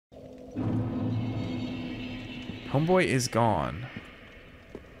Homeboy is gone.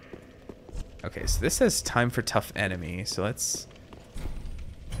 Okay, so this says time for tough enemy. So let's...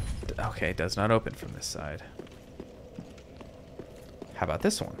 Okay, it does not open from this side. How about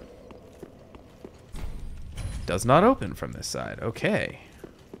this one? Does not open from this side. Okay.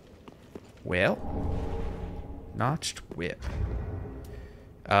 Well. Notched whip.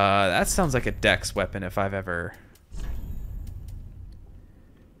 That sounds like a dex weapon if I've ever...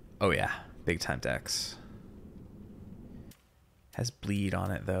 Oh yeah, big time dex. Has bleed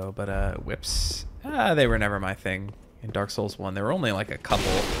on it though, but whips, they were never my thing in Dark Souls 1. There were only like a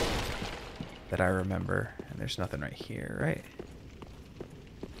couple that I remember, and there's nothing right here, right?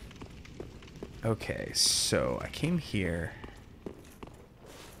 Okay, so I came here.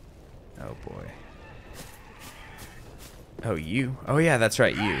 Oh boy. Oh, you. Oh yeah, that's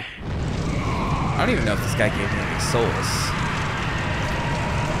right, you. I don't even know if this guy gave me any souls.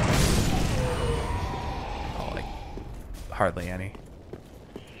 Oh, like, hardly any.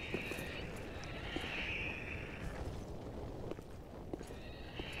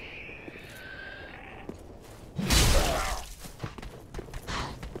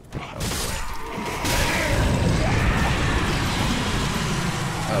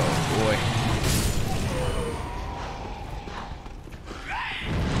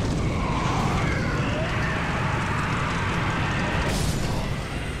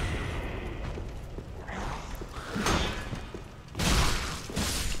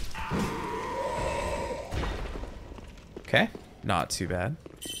 Okay, not too bad.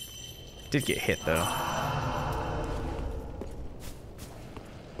 Did get hit though.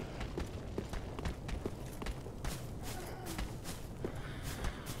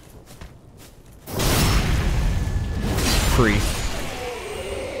 Free.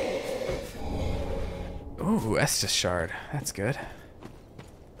 Ooh, Estus shard. That's good.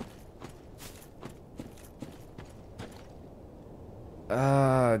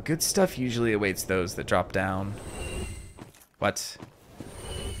 Good stuff usually awaits those that drop down. What?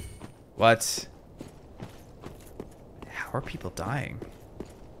 What? How are people dying?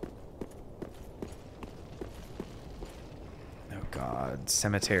 Oh god,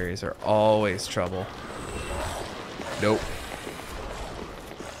 cemeteries are always trouble. Nope.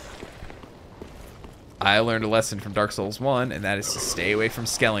 I learned a lesson from Dark Souls 1, and that is to stay away from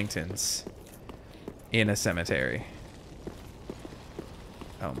skeletons in a cemetery.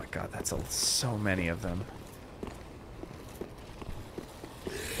 Oh my god, that's so many of them.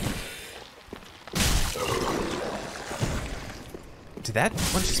 Did that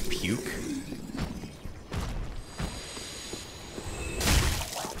one just puke?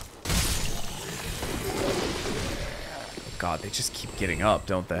 God, they just keep getting up,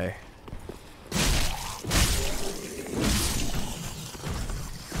 don't they?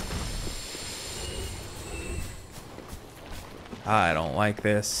 I don't like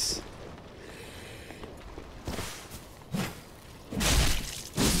this.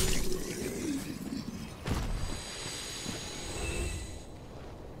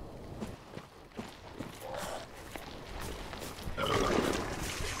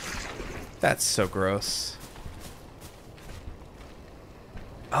 That's so gross.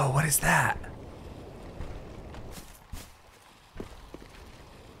 Oh, what is that?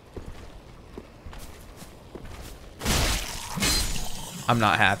 I'm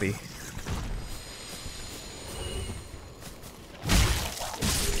not happy.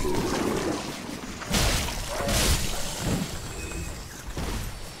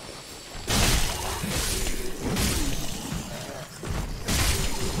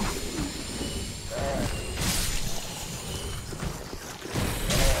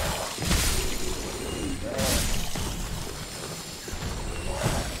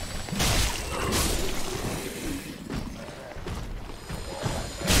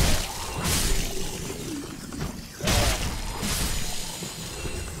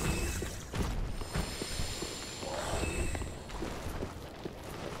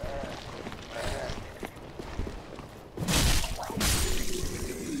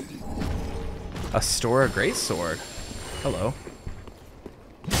 A store, a great sword. Hello.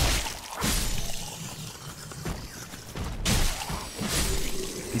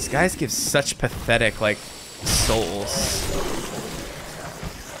 These guys give such pathetic, like, souls.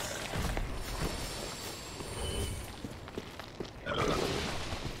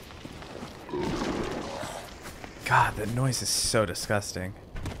 God, the noise is so disgusting.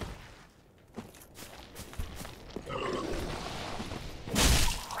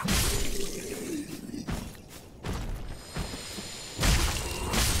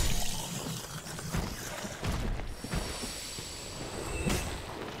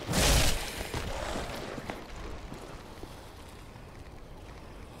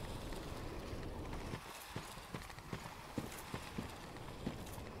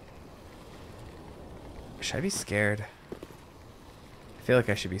 Should I be scared? I feel like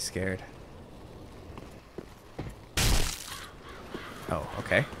I should be scared. Oh,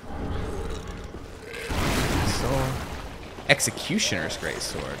 okay. So, Executioner's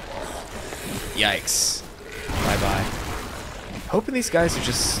Greatsword. Yikes. Bye-bye. Hoping these guys are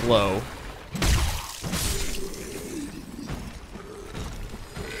just slow.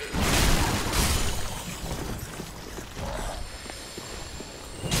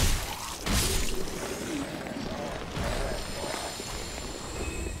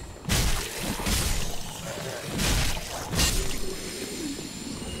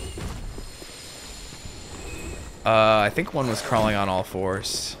 I think one was crawling on all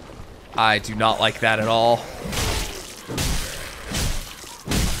fours. I do not like that at all.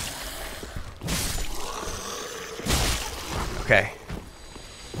 Okay.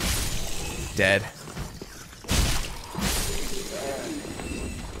 Dead.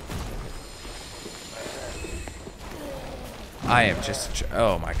 I am just...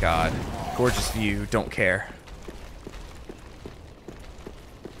 Oh my god. Gorgeous view. Don't care.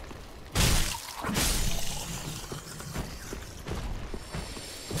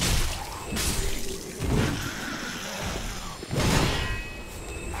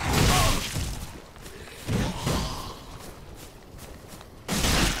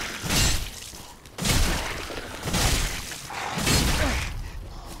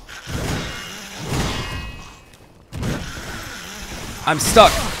 I'm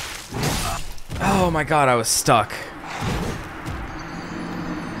stuck. Oh my god, I was stuck.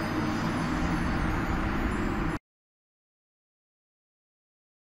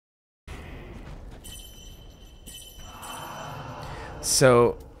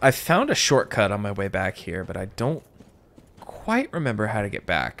 So, I found a shortcut on my way back here, but I don't quite remember how to get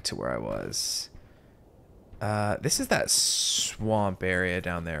back to where I was. This is that swamp area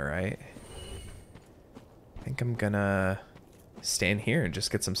down there, right? I think I'm gonna stay in here and just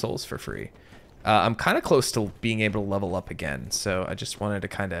get some souls for free. I'm kind of close to being able to level up again, so I just wanted to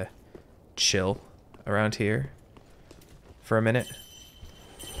kind of chill around here for a minute.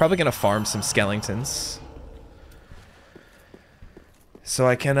 Probably gonna farm some skeletons so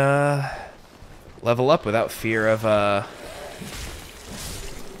I can level up without fear of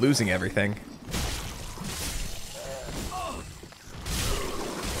losing everything.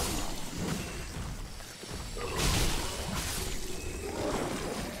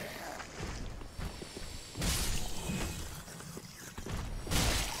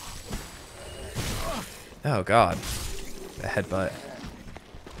 Oh god, the headbutt.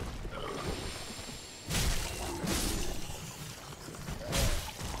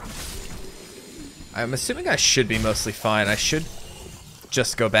 I'm assuming I should be mostly fine. I should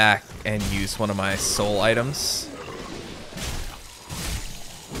just go back and use one of my soul items.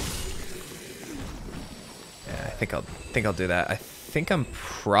 Yeah, I think I'll do that. I think I'm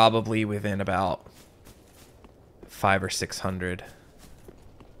probably within about 500 or 600.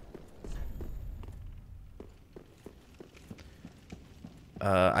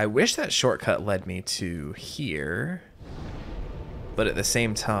 I wish that shortcut led me to here, but at the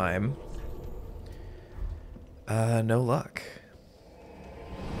same time, no luck.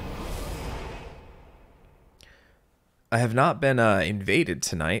 I have not been invaded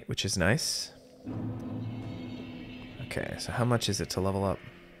tonight, which is nice. Okay, so how much is it to level up?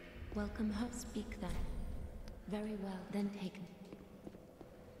 Welcome, how speak then. Very well, then taken.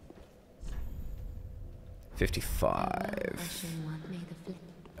 55.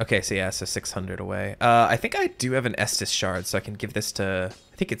 Okay, so yeah, so 600 away. I think I do have an Estus shard, so I can give this to...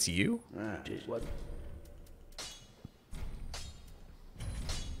 I think it's you? What?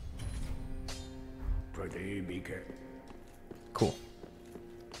 Cool.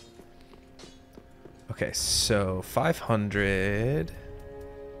 Okay, so 500.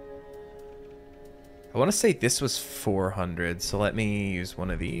 I want to say this was 400, so let me use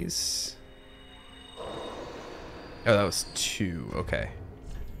one of these. Oh, that was 2. Okay.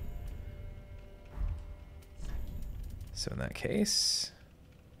 So in that case,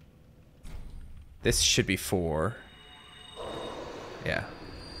 this should be 4. Yeah.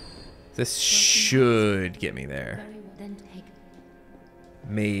 This should get me there.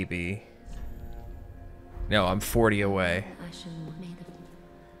 Maybe. No, I'm 40 away.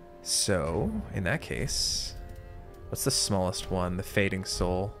 So, in that case, what's the smallest one? The Fading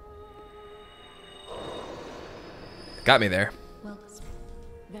Soul. Got me there.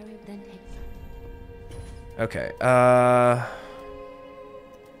 Okay, I'm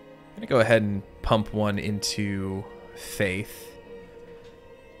gonna go ahead and pump one into Faith.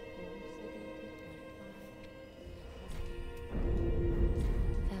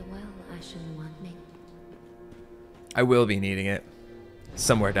 I will be needing it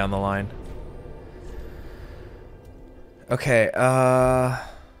somewhere down the line. Okay,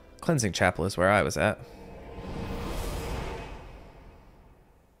 Cleansing Chapel is where I was at.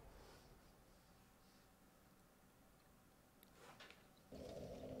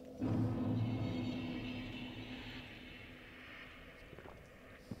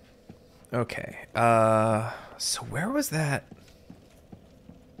 Okay, so where was that?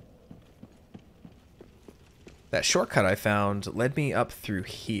 That shortcut I found led me up through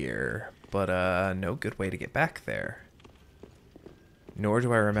here, but no good way to get back there. Nor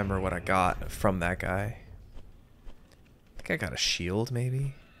do I remember what I got from that guy. I think I got a shield,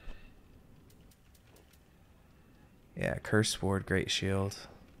 maybe? Yeah, Curse Ward, Great Shield,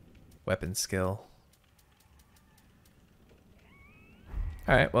 Weapon Skill.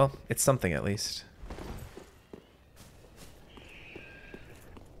 Alright, well, it's something at least.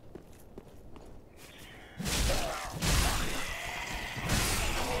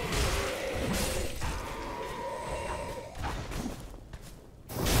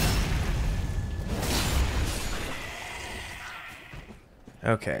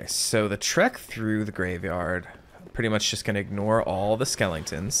 Okay, so the trek through the graveyard, pretty much just going to ignore all the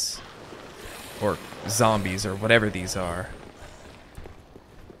skeletons. Or zombies, or whatever these are.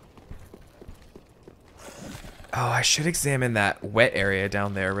 Oh, I should examine that wet area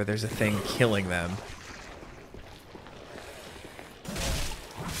down there where there's a thing killing them.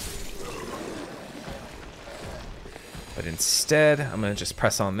 But instead, I'm going to just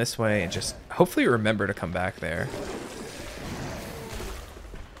press on this way and just hopefully remember to come back there.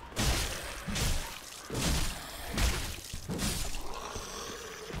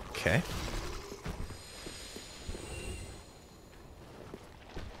 Okay.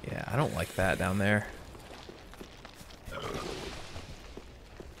 Yeah, I don't like that down there.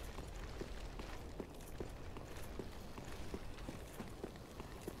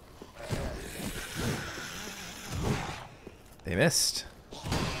 They missed.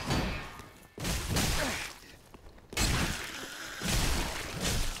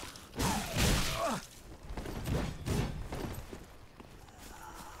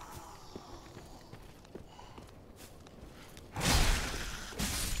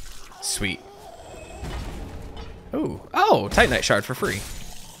 Sweet. Ooh. Oh, Titanite Shard for free.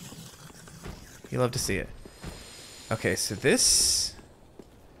 You love to see it. Okay, so this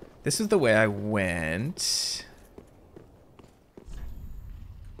is the way I went.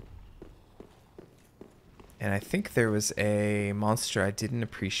 And I think there was a monster I didn't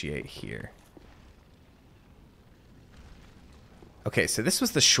appreciate here. Okay, so this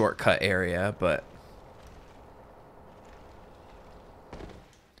was the shortcut area, but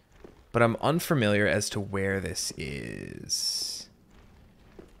I'm unfamiliar as to where this is.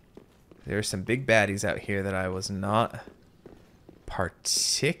 There are some big baddies out here that I was not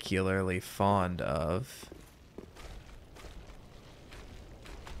particularly fond of.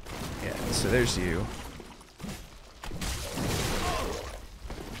 Yeah, so there's you.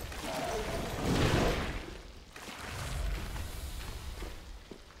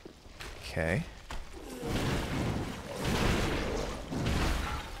 Okay.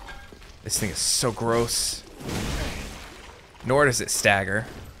 This thing is so gross. Nor does it stagger.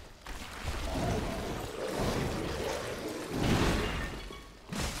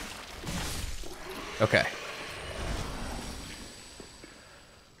 Okay.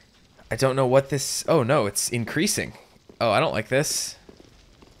 I don't know what this... Oh, no, it's increasing. Oh, I don't like this.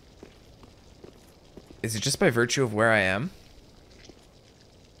 Is it just by virtue of where I am?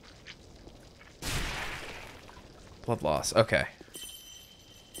 Blood loss. Okay.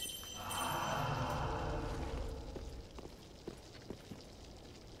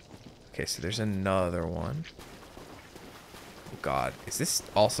 Okay, so there's another one. Oh, God. Is this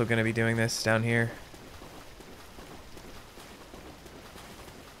also going to be doing this down here?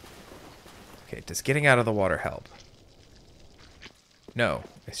 Okay, does getting out of the water help? No.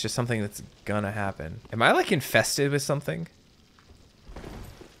 It's just something that's gonna happen. Am I, like, infested with something?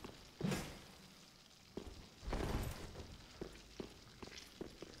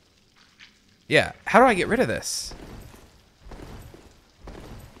 Yeah. How do I get rid of this?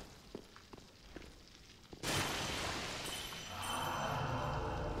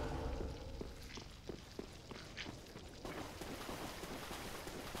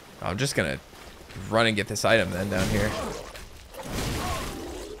 I'm just gonna run and get this item then down here.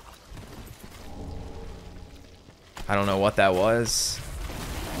 I don't know what that was.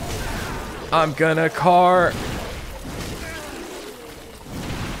 I'm gonna cart.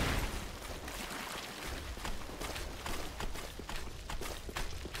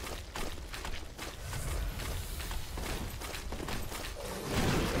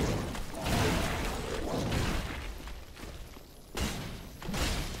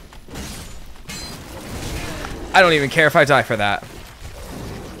 I don't even care if I die for that.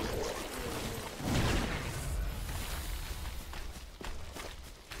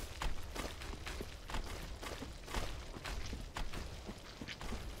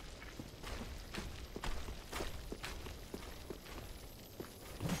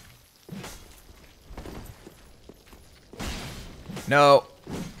 No.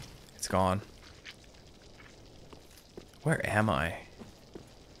 It's gone. Where am I?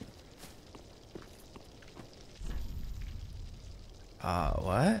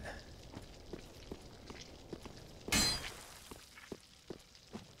 What?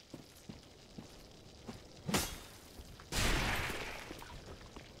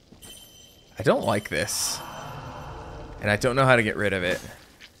 I don't like this. And I don't know how to get rid of it.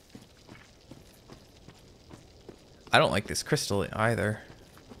 I don't like this crystal either.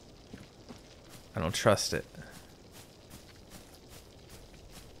 I don't trust it.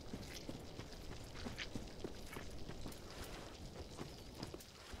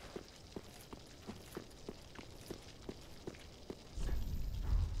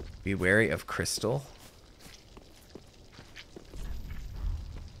 Be wary of crystal.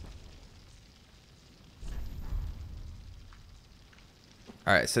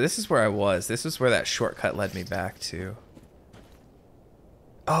 Alright, so this is where I was. This is where that shortcut led me back to.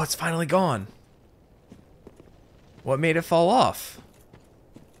 Oh, it's finally gone. What made it fall off?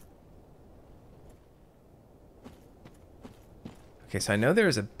 Okay, so I know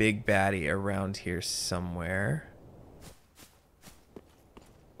there's a big baddie around here somewhere.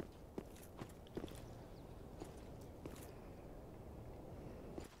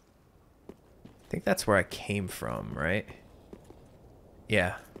 I think that's where I came from, right?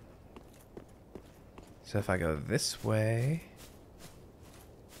 Yeah. So if I go this way...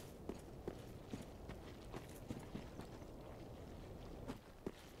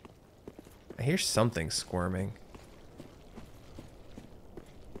 I hear something squirming.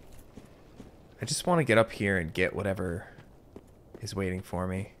 I just want to get up here and get whatever is waiting for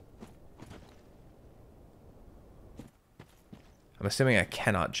me. I'm assuming I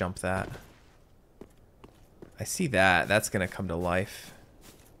cannot jump that. I see that. That's going to come to life.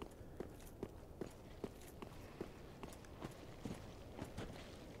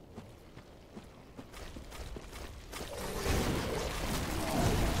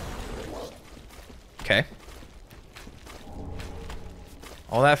 Okay.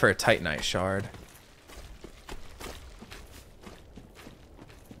 All that for a Titanite shard.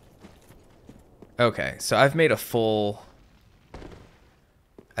 Okay, so I've made the full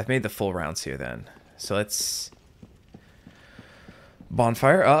rounds here then. So let's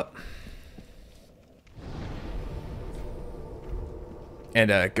bonfire up.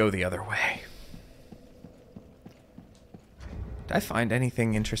 And go the other way. Did I find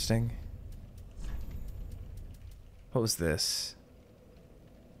anything interesting? What was this?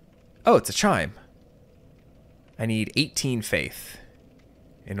 Oh, it's a chime. I need 18 faith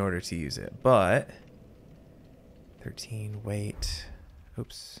in order to use it, but 13 weight.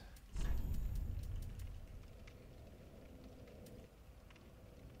 Oops.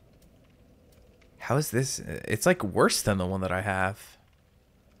 How is this? It's like worse than the one that I have.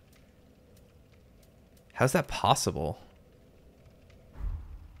 How's that possible?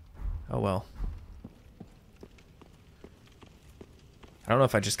 Oh well. I don't know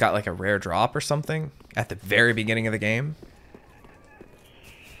if I just got like a rare drop or something at the very beginning of the game.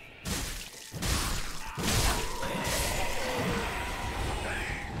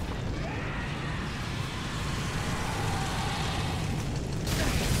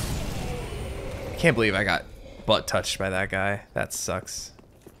 Can't believe I got butt touched by that guy. That sucks.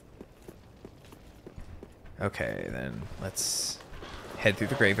 Okay, then let's head through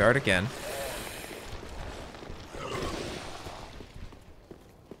the graveyard again.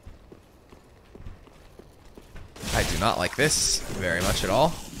 I do not like this very much at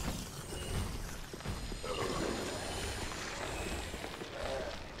all.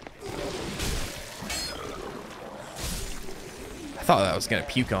 I thought that was gonna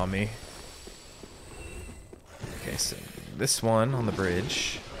puke on me. Okay, so this one on the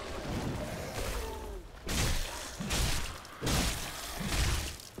bridge.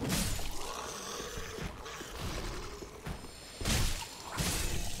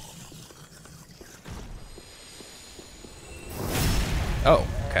 Oh,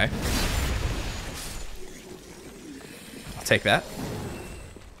 okay. I'll take that.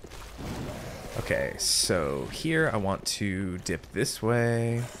 Okay, so here I want to dip this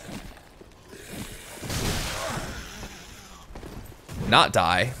way. Not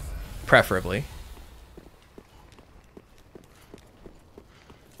die, preferably.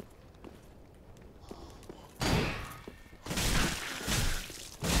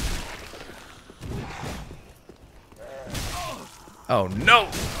 Oh no!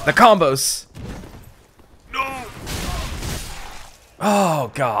 The combos! No!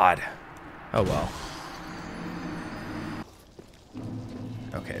 Oh god. Oh well.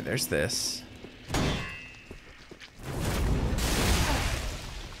 Okay, there's this.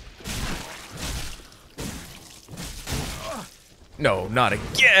 No, not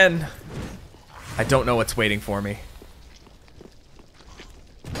again! I don't know what's waiting for me.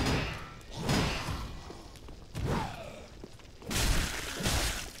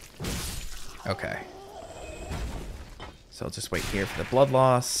 Okay. So I'll just wait here for the blood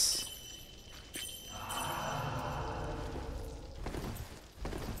loss.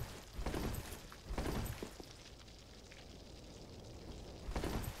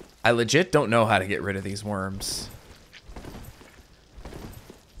 I legit don't know how to get rid of these worms.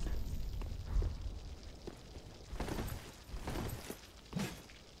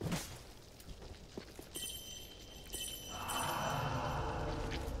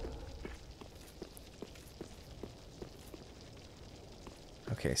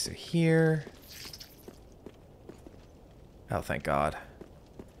 Okay, so here. Oh, thank God.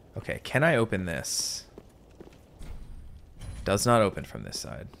 Okay, can I open this? Does not open from this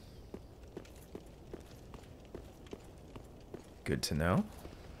side. Good to know.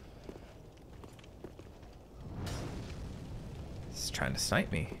 He's trying to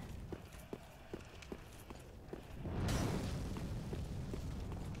snipe me.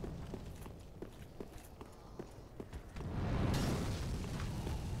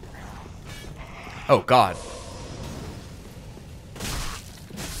 Oh, God.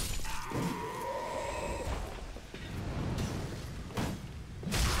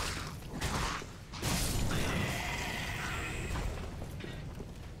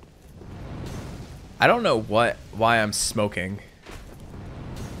 I don't know why I'm smoking.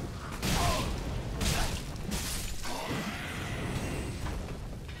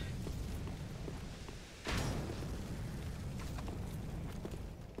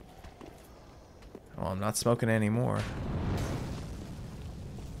 Well, I'm not smoking anymore.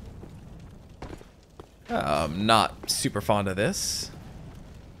 I'm not super fond of this.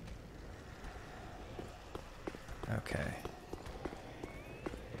 Okay.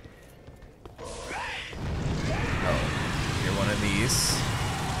 Oh, you're one of these.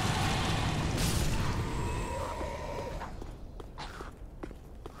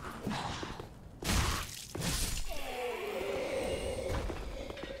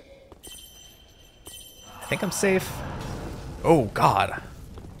 I think I'm safe. Oh, God.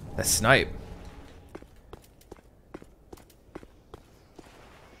 That snipe.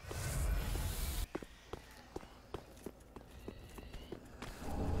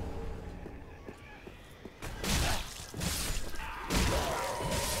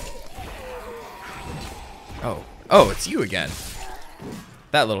 Oh. Oh, it's you again.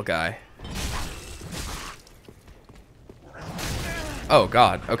 That little guy. Oh,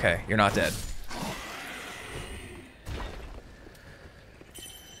 God. Okay, you're not dead.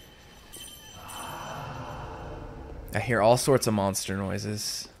 I hear all sorts of monster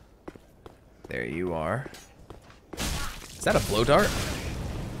noises. There you are. Is that a blow dart?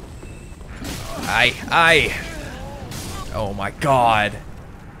 Aye. Oh my God.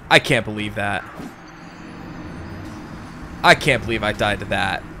 I can't believe that. I can't believe I died to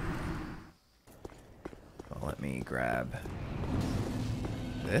that. Well, let me grab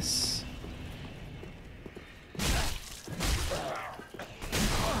this.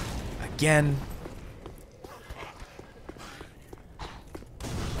 Again.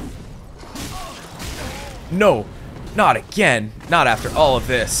 No, not again. Not after all of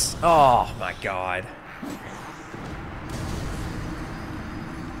this. Oh my God.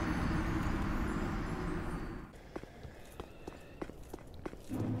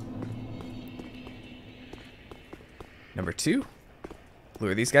 Number 2.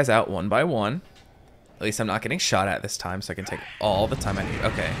 Lure these guys out one by one. At least I'm not getting shot at this time, so I can take all the time I need.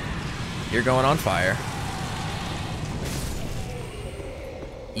 Okay. You're going on fire.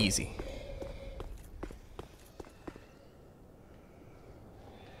 Easy.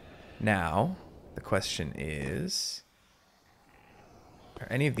 Now, the question is, are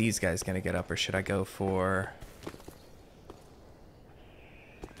any of these guys going to get up, or should I go for...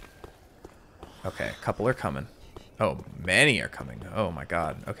 Okay, a couple are coming. Oh, many are coming. Oh my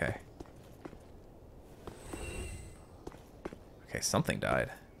God. Okay. Okay, something died.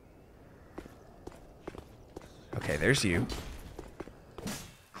 Okay, there's you.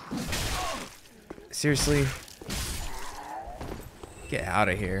 Seriously? Get out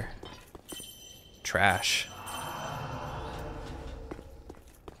of here. Trash.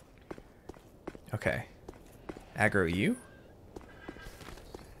 Okay. Aggro you?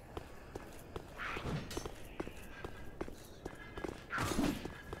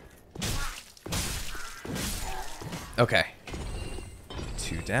 Okay.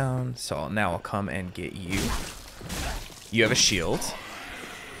 2 down. So now I'll come and get you. You have a shield.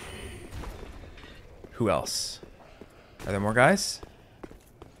 Who else? Are there more guys?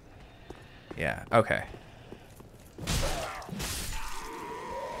 Yeah, okay.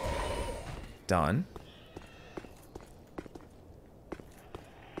 Done.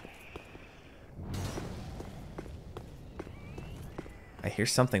 I hear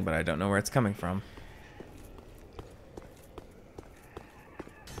something, but I don't know where it's coming from.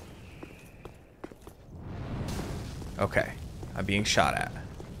 Okay, I'm being shot at.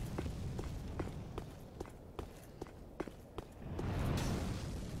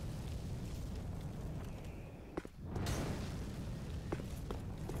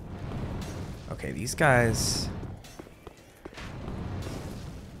 Okay, these guys...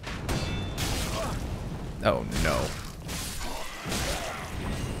 Oh, no.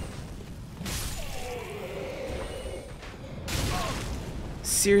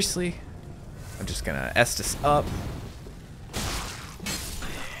 Seriously? I'm just gonna Estus up.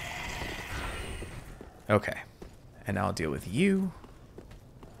 Okay. And now I'll deal with you.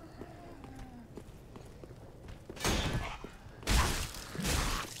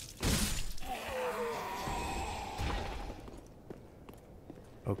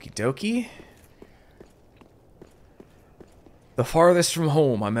 Okie dokie. The farthest from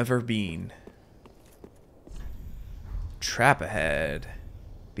home I'm ever been. Trap ahead.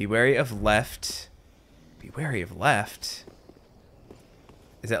 Be wary of left. Be wary of left?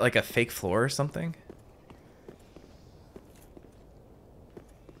 Is that like a fake floor or something?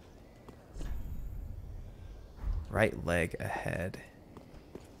 Right leg ahead.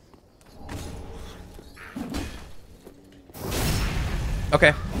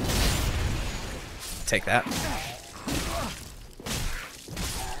 Okay. Take that.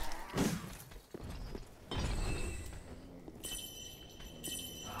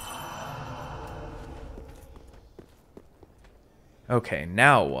 Okay,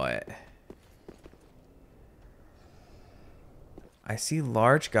 now what? I see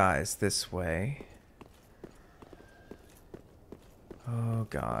large guys this way. Oh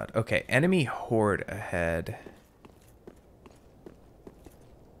god. Okay, enemy horde ahead.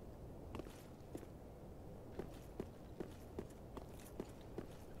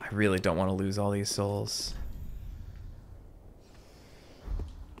 I really don't want to lose all these souls.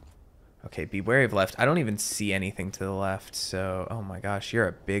 Okay, be wary of left. I don't even see anything to the left, so... Oh my gosh, you're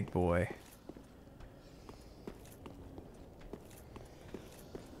a big boy.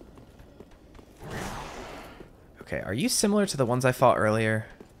 Okay, are you similar to the ones I fought earlier?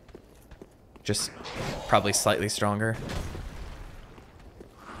 Just probably slightly stronger.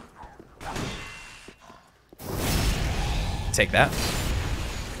 Take that.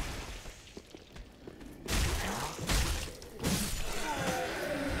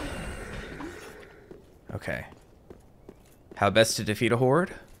 Okay. How best to defeat a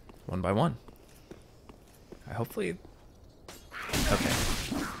horde? One by one. Hopefully... Okay.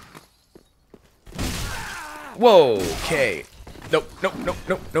 Whoa, okay. Nope, nope, nope,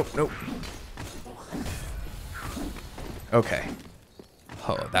 nope, nope, nope. Okay.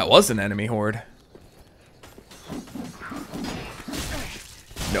 Oh, that was an enemy horde.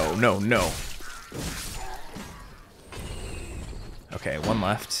 No, no, no. Okay, one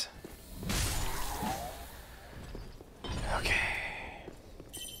left. Okay.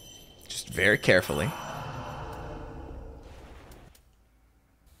 Just very carefully.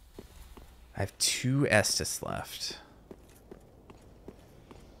 I have 2 Estus left.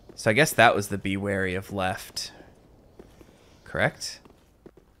 So I guess that was the be wary of left. Correct?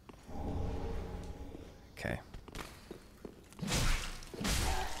 Okay.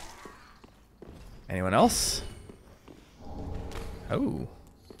 Anyone else? Oh.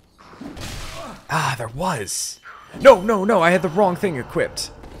 Ah, there was. No, no, no, I had the wrong thing equipped.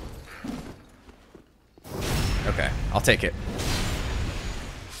 Okay, I'll take it.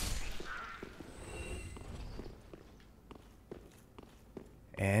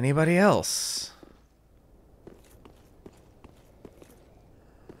 Anybody else?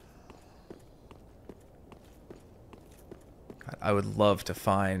 God, I would love to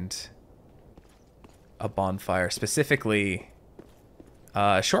find a bonfire. Specifically,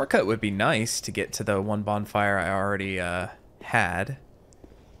 a shortcut would be nice to get to the one bonfire I already had.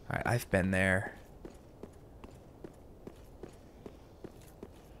 Alright, I've been there.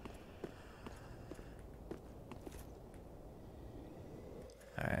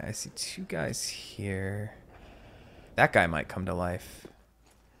 Alright, I see 2 guys here. That guy might come to life.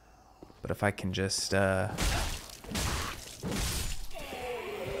 But if I can just, I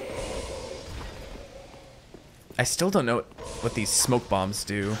I still don't know what these smoke bombs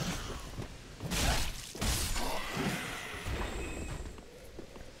do.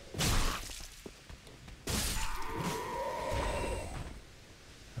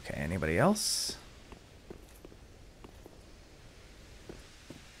 Okay, anybody else?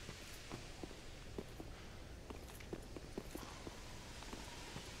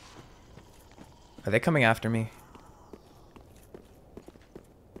 Are they coming after me?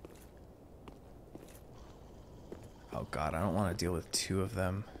 Oh god, I don't want to deal with two of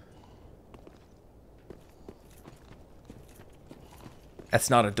them.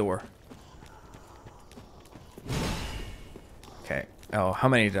 That's not a door. Okay. Oh, how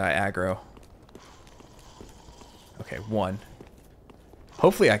many did I aggro? Okay, one.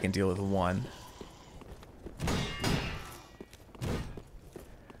 Hopefully I can deal with one.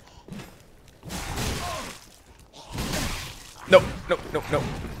 Nope, nope, nope, nope.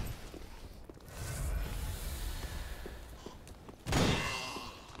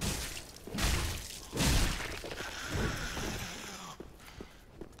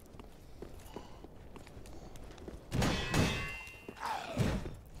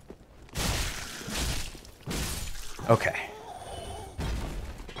 Okay.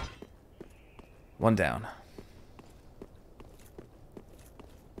 One down.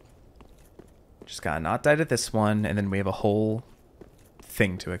 Just gotta not die to this one, and then we have a whole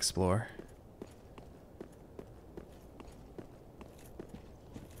thing to explore.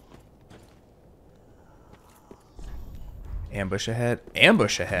 Ambush ahead.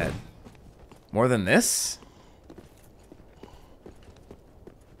 Ambush ahead. More than this?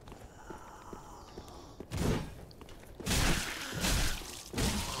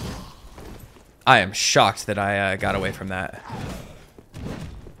 I am shocked that I got away from that.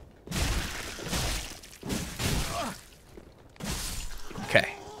 Okay.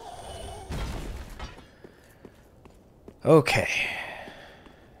 Okay.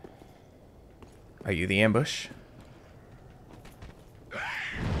 Are you the ambush?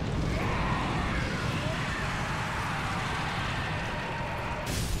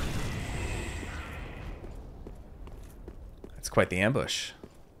 That's quite the ambush.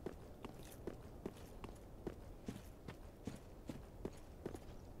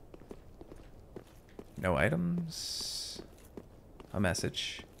 No items. A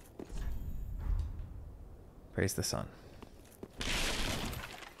message. Praise the sun.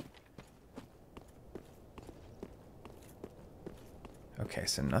 Okay,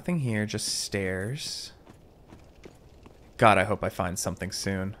 so nothing here, just stairs. God, I hope I find something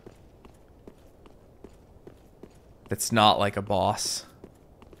soon. That's not like a boss.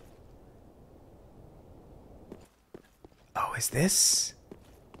 Oh, is this?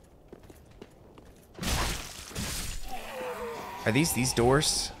 Are these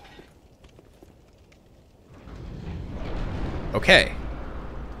doors? Okay.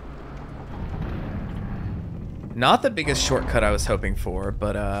 Not the biggest shortcut I was hoping for,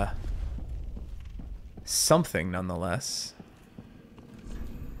 but something nonetheless.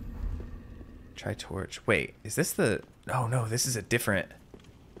 Try torch. Wait, is this the... Oh no, this is a different...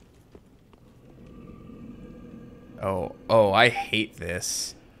 Oh, I hate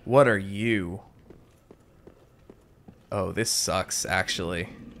this. What are you? Oh, this sucks, actually.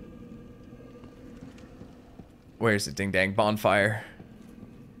 Where's the ding-dang bonfire?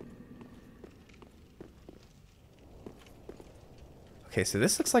 Okay, so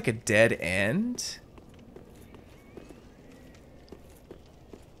this looks like a dead end.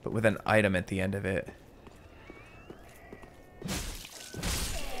 But with an item at the end of it.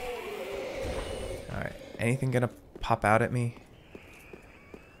 Alright, anything gonna pop out at me?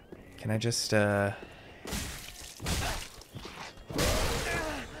 Can I just,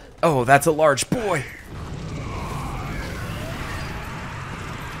 Oh, that's a large boy!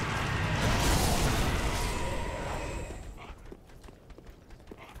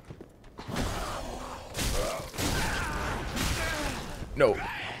 No.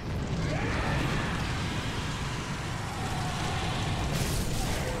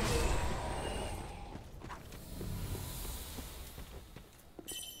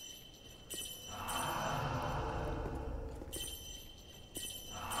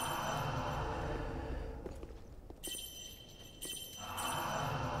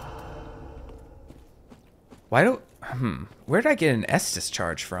 Why don't... Where did I get an Estus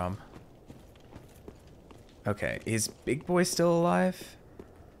charge from? Okay, is Big Boy still alive?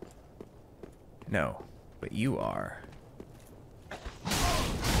 No, but you are.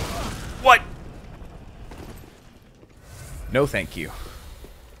 What? No, thank you.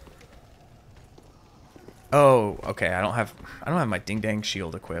 Oh, okay. I don't have my ding dang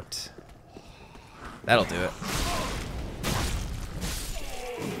shield equipped. That'll do it.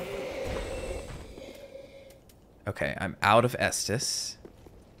 Okay, I'm out of Estus.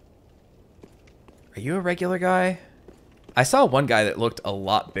 Are you a regular guy? I saw one guy that looked a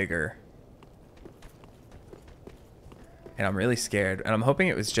lot bigger. And I'm really scared. And I'm hoping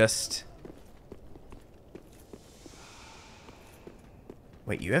it was just...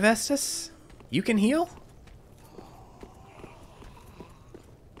 Wait, you have Estus? You can heal?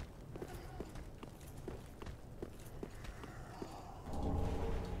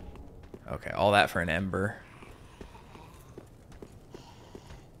 Okay, all that for an ember.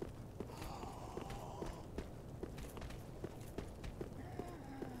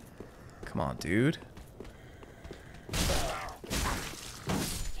 Come on, dude.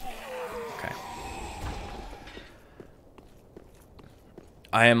 Okay.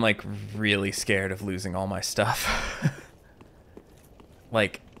 I am, like, really scared of losing all my stuff.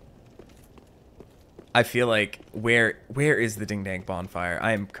 Like, I feel like, where is the Ding Dang Bonfire?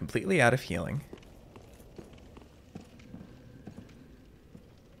 I am completely out of healing.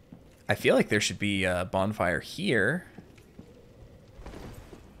 I feel like there should be a bonfire here.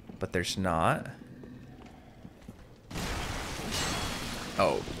 But there's not.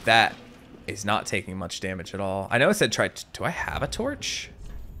 Oh, that is not taking much damage at all. I know it said try... Do I have a torch?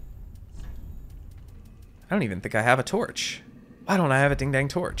 I don't even think I have a torch. Why don't I have a Ding Dang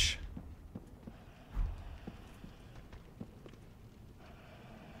torch?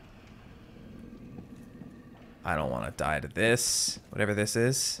 I don't want to die to this. Whatever this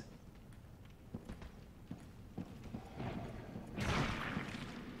is.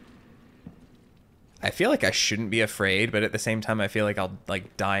 I feel like I shouldn't be afraid, but at the same time, I feel like I'll,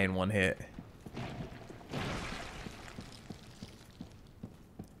 like, die in one hit.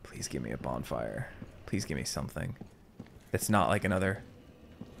 Please give me a bonfire. Please give me something. It's not like another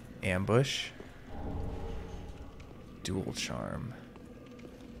ambush. Dual charm.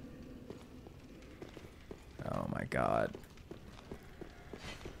 Oh my god.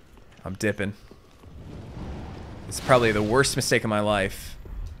 I'm dipping. It's probably the worst mistake of my life.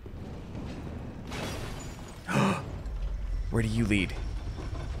 Where do you lead?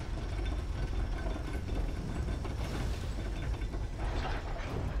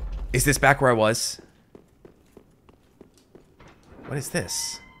 Is this back where I was? What is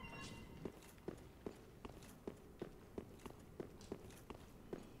this?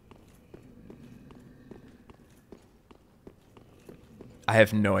 I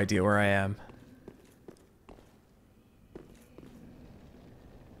have no idea where I am.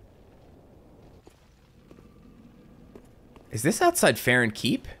 Is this outside Farron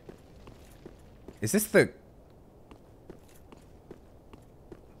Keep? Is this the...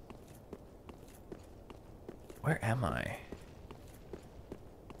 Where am I?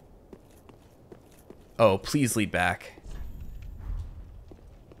 Oh, please lead back.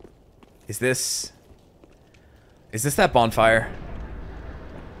 Is this... Is this that bonfire?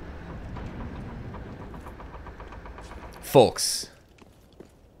 Folks.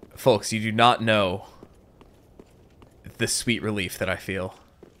 Folks, you do not know the sweet relief that I feel.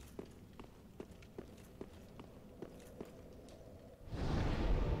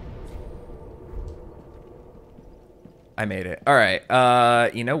 I made it. All right.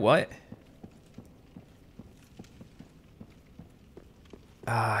 You know what?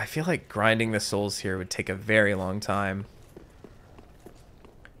 I feel like grinding the souls here would take a very long time.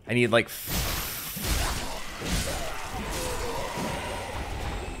 I need like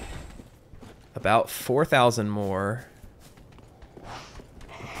about 4,000 more.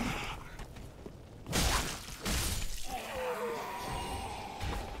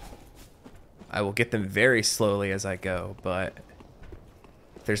 I will get them very slowly as I go, but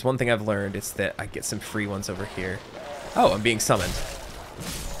if there's one thing I've learned, it's that I get some free ones over here. Oh, I'm being summoned.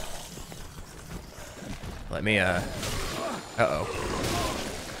 Let me, uh-oh.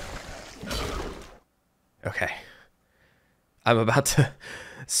 Okay. I'm about to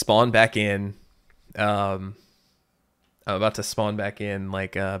spawn back in. I'm about to spawn back in,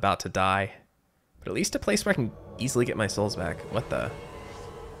 like, about to die. But at least a place where I can easily get my souls back. What the...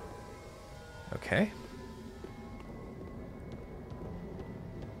 Okay.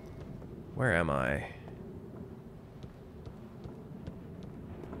 Where am I?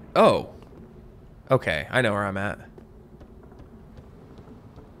 Oh. Okay, I know where I'm at.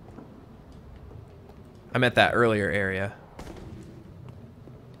 I'm at that earlier area.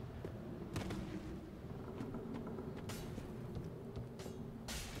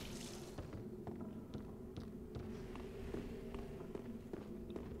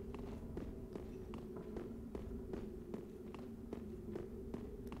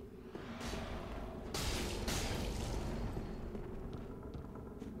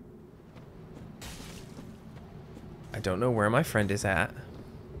 don't know where my friend is at.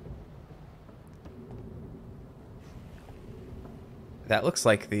 That looks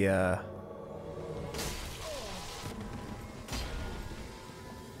like the,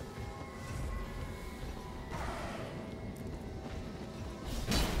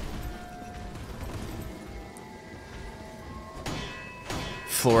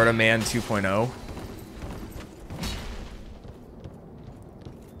 Florida Man 2.0.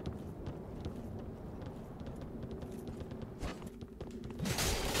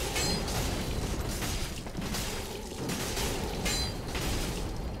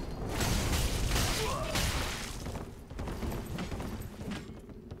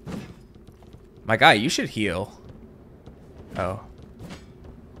 My guy, you should heal. Oh.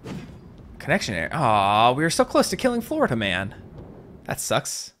 Connection error. Aw, we were so close to killing Florida Man. That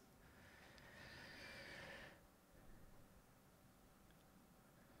sucks.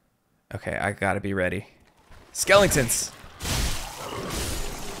 Okay, I gotta be ready. Skeletons!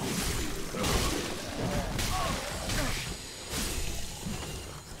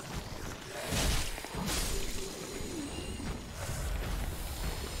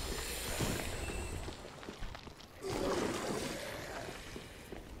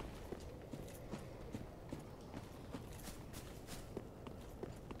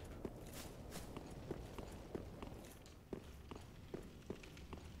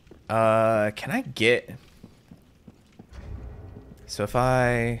 Can I get... So if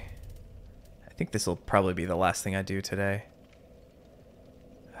I think this will probably be the last thing I do today.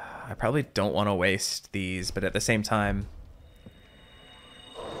 I probably don't want to waste these, but at the same time...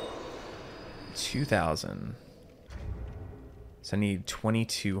 2,000. So I need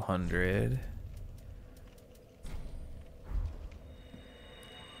 2,200.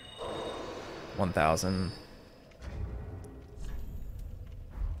 1,000.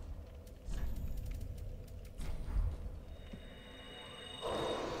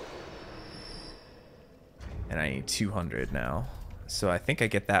 And I need 200 now. So I think I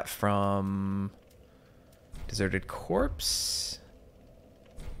get that from Deserted Corpse.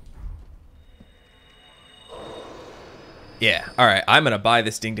 Yeah, alright. I'm going to buy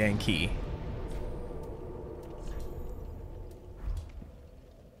this ding dang key.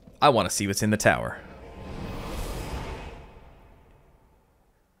 I want to see what's in the tower.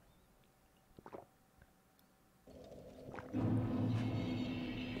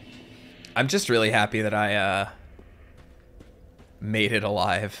 I'm just really happy that I made it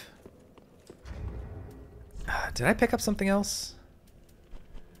alive. Did I pick up something else?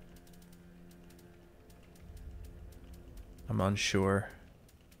 I'm unsure.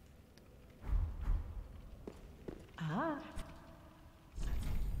 Ah.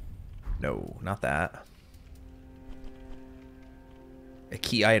 No, not that. A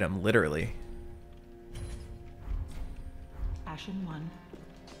key item, literally. Ashen one.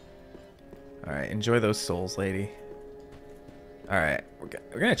 Alright, enjoy those souls, lady. Alright,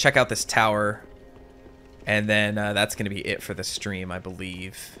 we're gonna check out this tower. And then that's gonna be it for the stream, I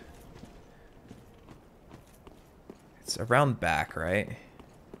believe. It's around back, right?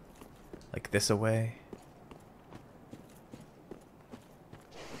 Like this away.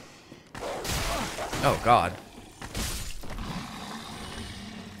 Oh, God.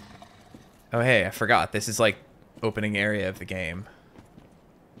 Oh, hey, I forgot. This is like opening area of the game.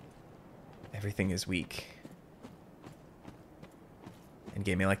 Everything is weak. And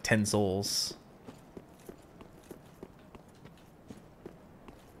gave me like 10 souls.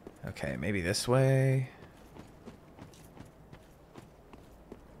 Okay, maybe this way.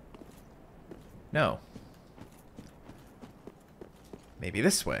 No. Maybe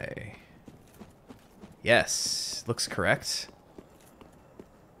this way. Yes, looks correct.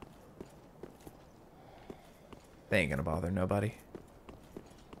 They ain't gonna bother nobody.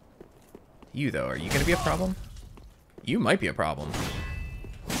 You, though, are you gonna be a problem? You might be a problem.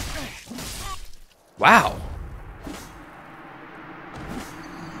 Wow.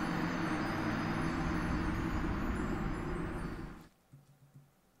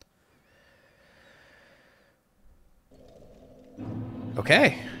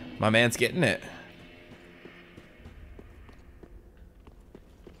 Okay, my man's getting it.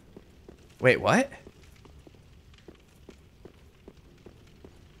 Wait, what?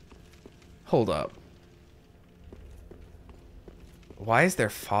 Hold up. Why is there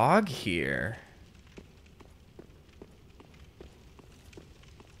fog here?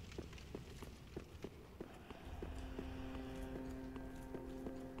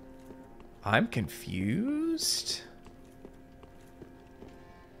 I'm confused.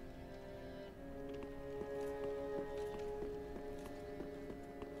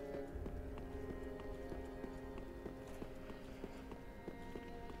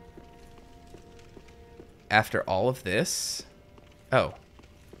 after all of this... Oh.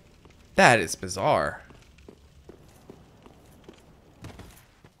 That is bizarre.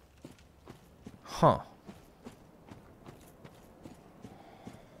 Huh.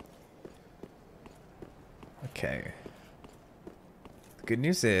 Okay. The good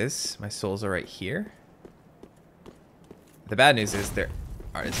news is my souls are right here. The bad news is there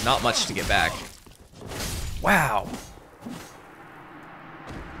is not much to get back. Wow.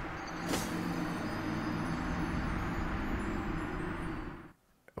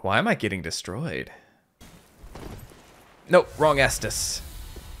 Why am I getting destroyed? Nope, wrong Estus.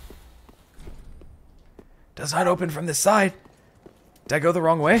 Does not open from this side. Did I go the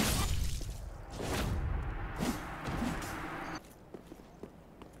wrong way?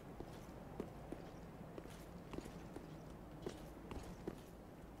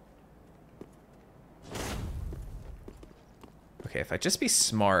 Okay, if I just be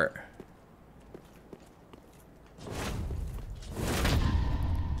smart.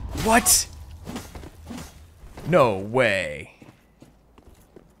 What? No way.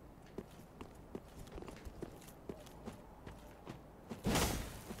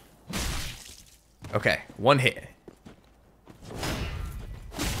 Okay, one hit.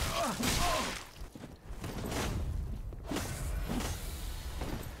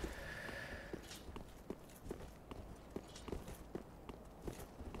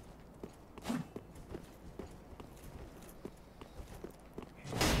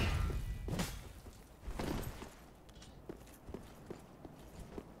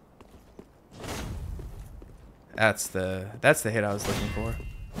 That's the hit I was looking for.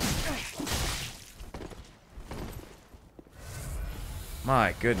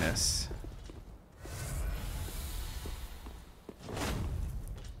 My goodness.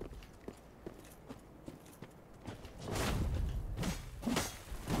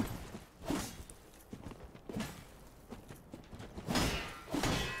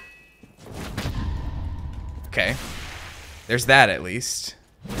 Okay. There's that at least.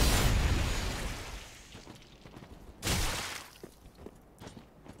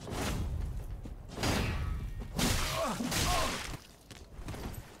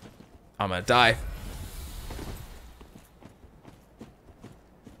 I'm gonna die.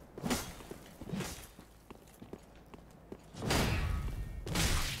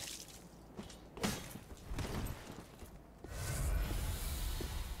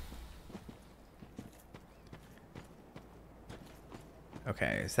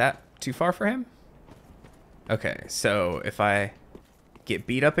 Okay, is that too far for him? Okay, so if I get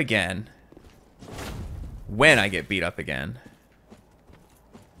beat up again, when I get beat up again,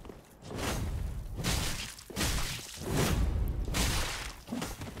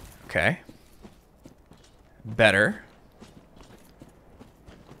 okay. Better.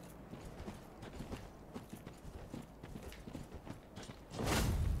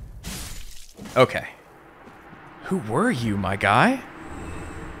 Okay. Who were you, my guy?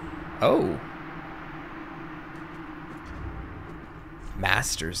 Oh.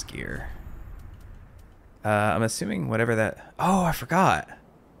 Master's gear. I'm assuming whatever that... Oh, I forgot.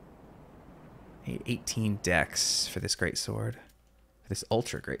 I need 18 dex for this great sword. This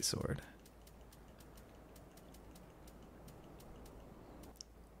ultra great sword.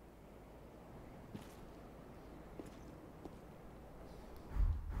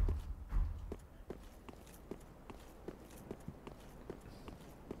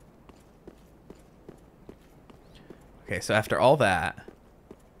 Okay, so after all that,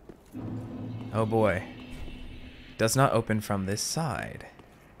 oh boy, does not open from this side.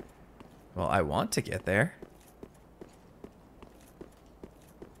 Well, I want to get there.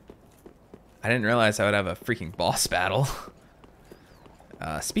 I didn't realize I would have a freaking boss battle.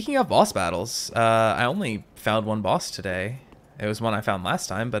 Speaking of boss battles, I only found one boss today. It was one I found last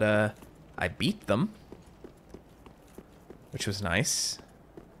time, but I beat them, which was nice.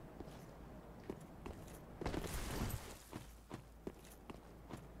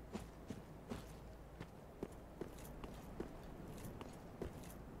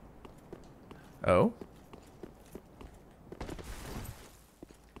 Oh?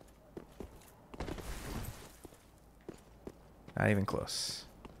 Not even close.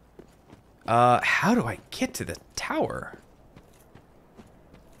 How do I get to the tower?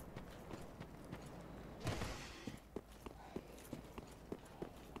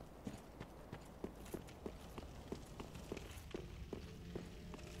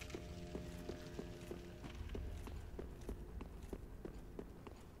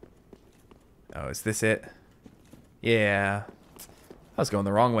 Oh, is this it? Yeah. I was going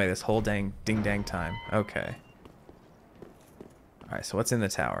the wrong way this whole dang ding-dang time. Okay. Alright, so what's in the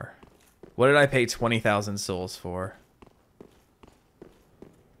tower? What did I pay 20,000 souls for?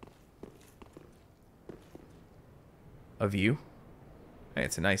 A view? Hey,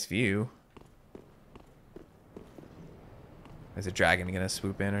 it's a nice view. Is a dragon gonna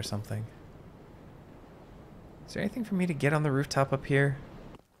swoop in or something? Is there anything for me to get on the rooftop up here?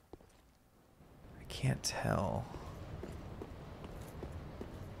 I can't tell.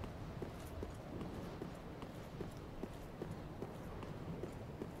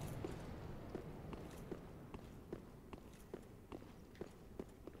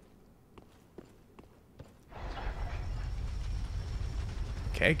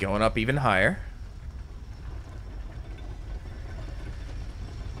 Okay, going up even higher.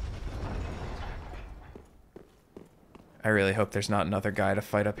 I really hope there's not another guy to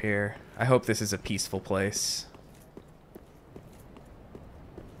fight up here. I hope this is a peaceful place.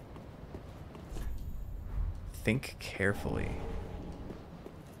 Think carefully.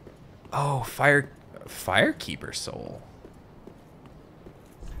 Oh, Firekeeper soul.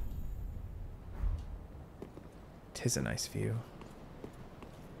 'Tis a nice view.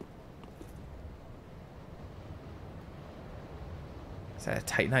 Is that a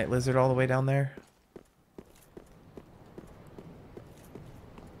Titanite lizard all the way down there?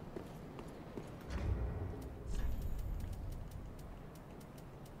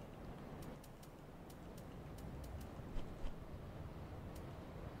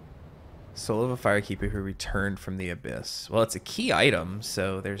 Soul of a Firekeeper who returned from the abyss. Well, it's a key item,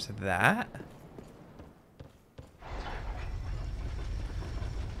 so there's that.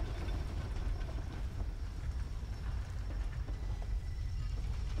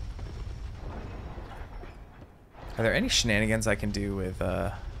 Are there any shenanigans I can do with,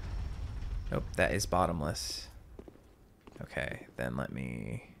 Nope, that is bottomless. Okay, then let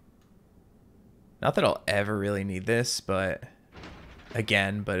me... Not that I'll ever really need this, but...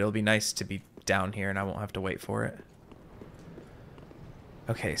 Again, but it'll be nice to be down here and I won't have to wait for it.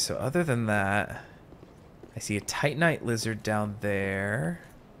 Okay, so other than that... I see a Titanite lizard down there.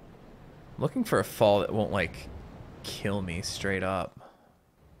 I'm looking for a fall that won't, like, kill me straight up.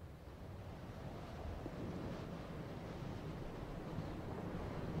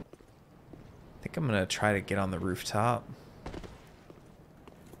 I think I'm gonna try to get on the rooftop.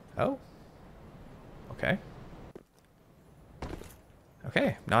 Oh. Okay.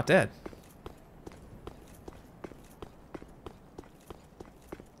 Okay, not dead.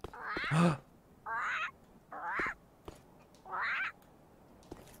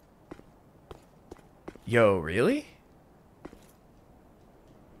 Yo, really?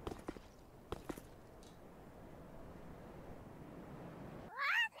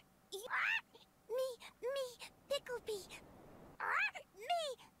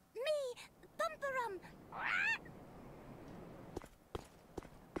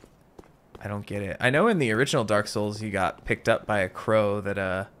 I don't get it. I know in the original Dark Souls you got picked up by a crow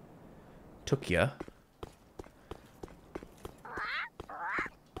that took ya.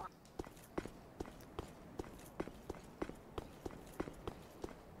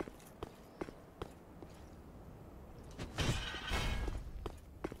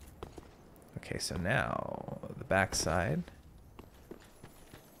 Okay, so now the backside.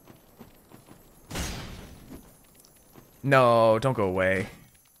 No, don't go away.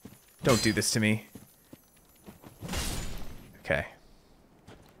 Don't do this to me. Okay.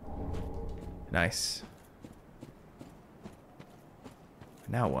 Nice.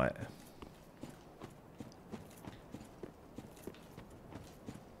 Now what?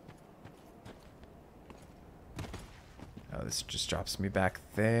 Oh, this just drops me back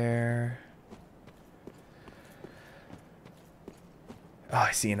there. Oh,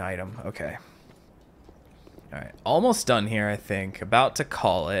 I see an item. Okay. Alright. Almost done here, I think. About to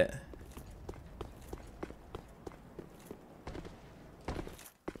call it.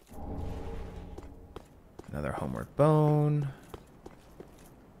 Another homeward bone.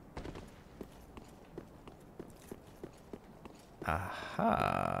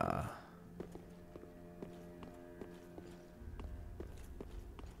 Aha.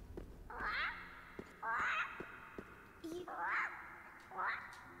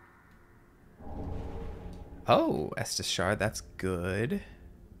 Oh, Estus Shard, that's good.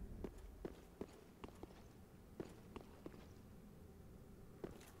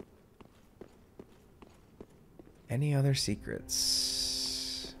 Any other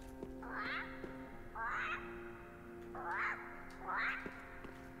secrets?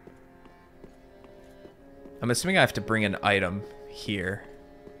 I'm assuming I have to bring an item here.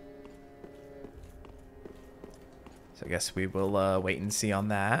 So I guess we will wait and see on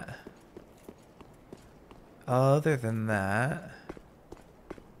that. Other than that...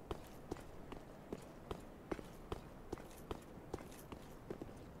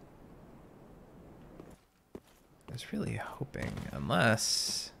 was really hoping,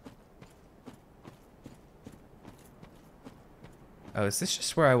 unless... Oh, is this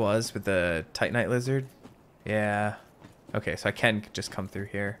just where I was with the Titanite lizard? Yeah. Okay, so I can just come through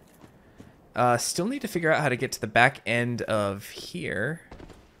here. Still need to figure out how to get to the back end of here.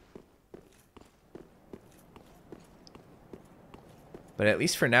 But at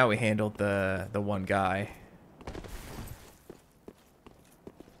least for now we handled the one guy.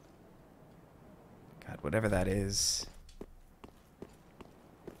 God, whatever that is.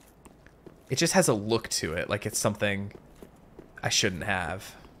 It just has a look to it, like it's something I shouldn't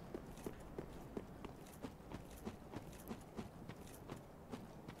have.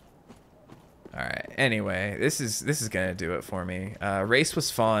 Alright, anyway, this is gonna do it for me. Race was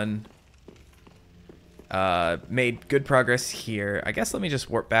fun. Made good progress here. I guess let me just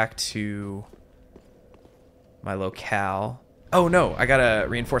warp back to my locale. Oh no, I gotta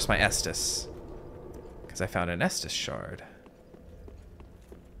reinforce my Estus. Because I found an Estus shard.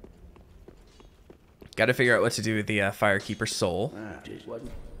 Gotta figure out what to do with the Firekeeper soul.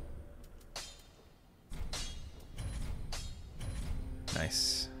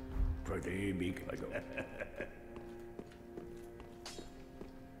 Nice.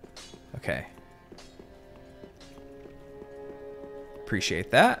 Okay.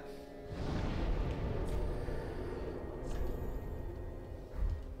 Appreciate that.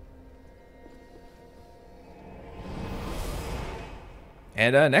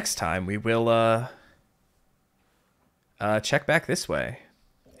 And next time we will check back this way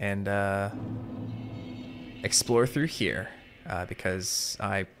and explore through here because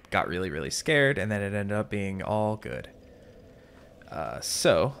I got really scared and then it ended up being all good.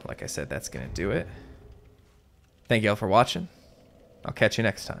 So, like I said, that's gonna do it. Thank you all for watching. I'll catch you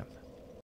next time.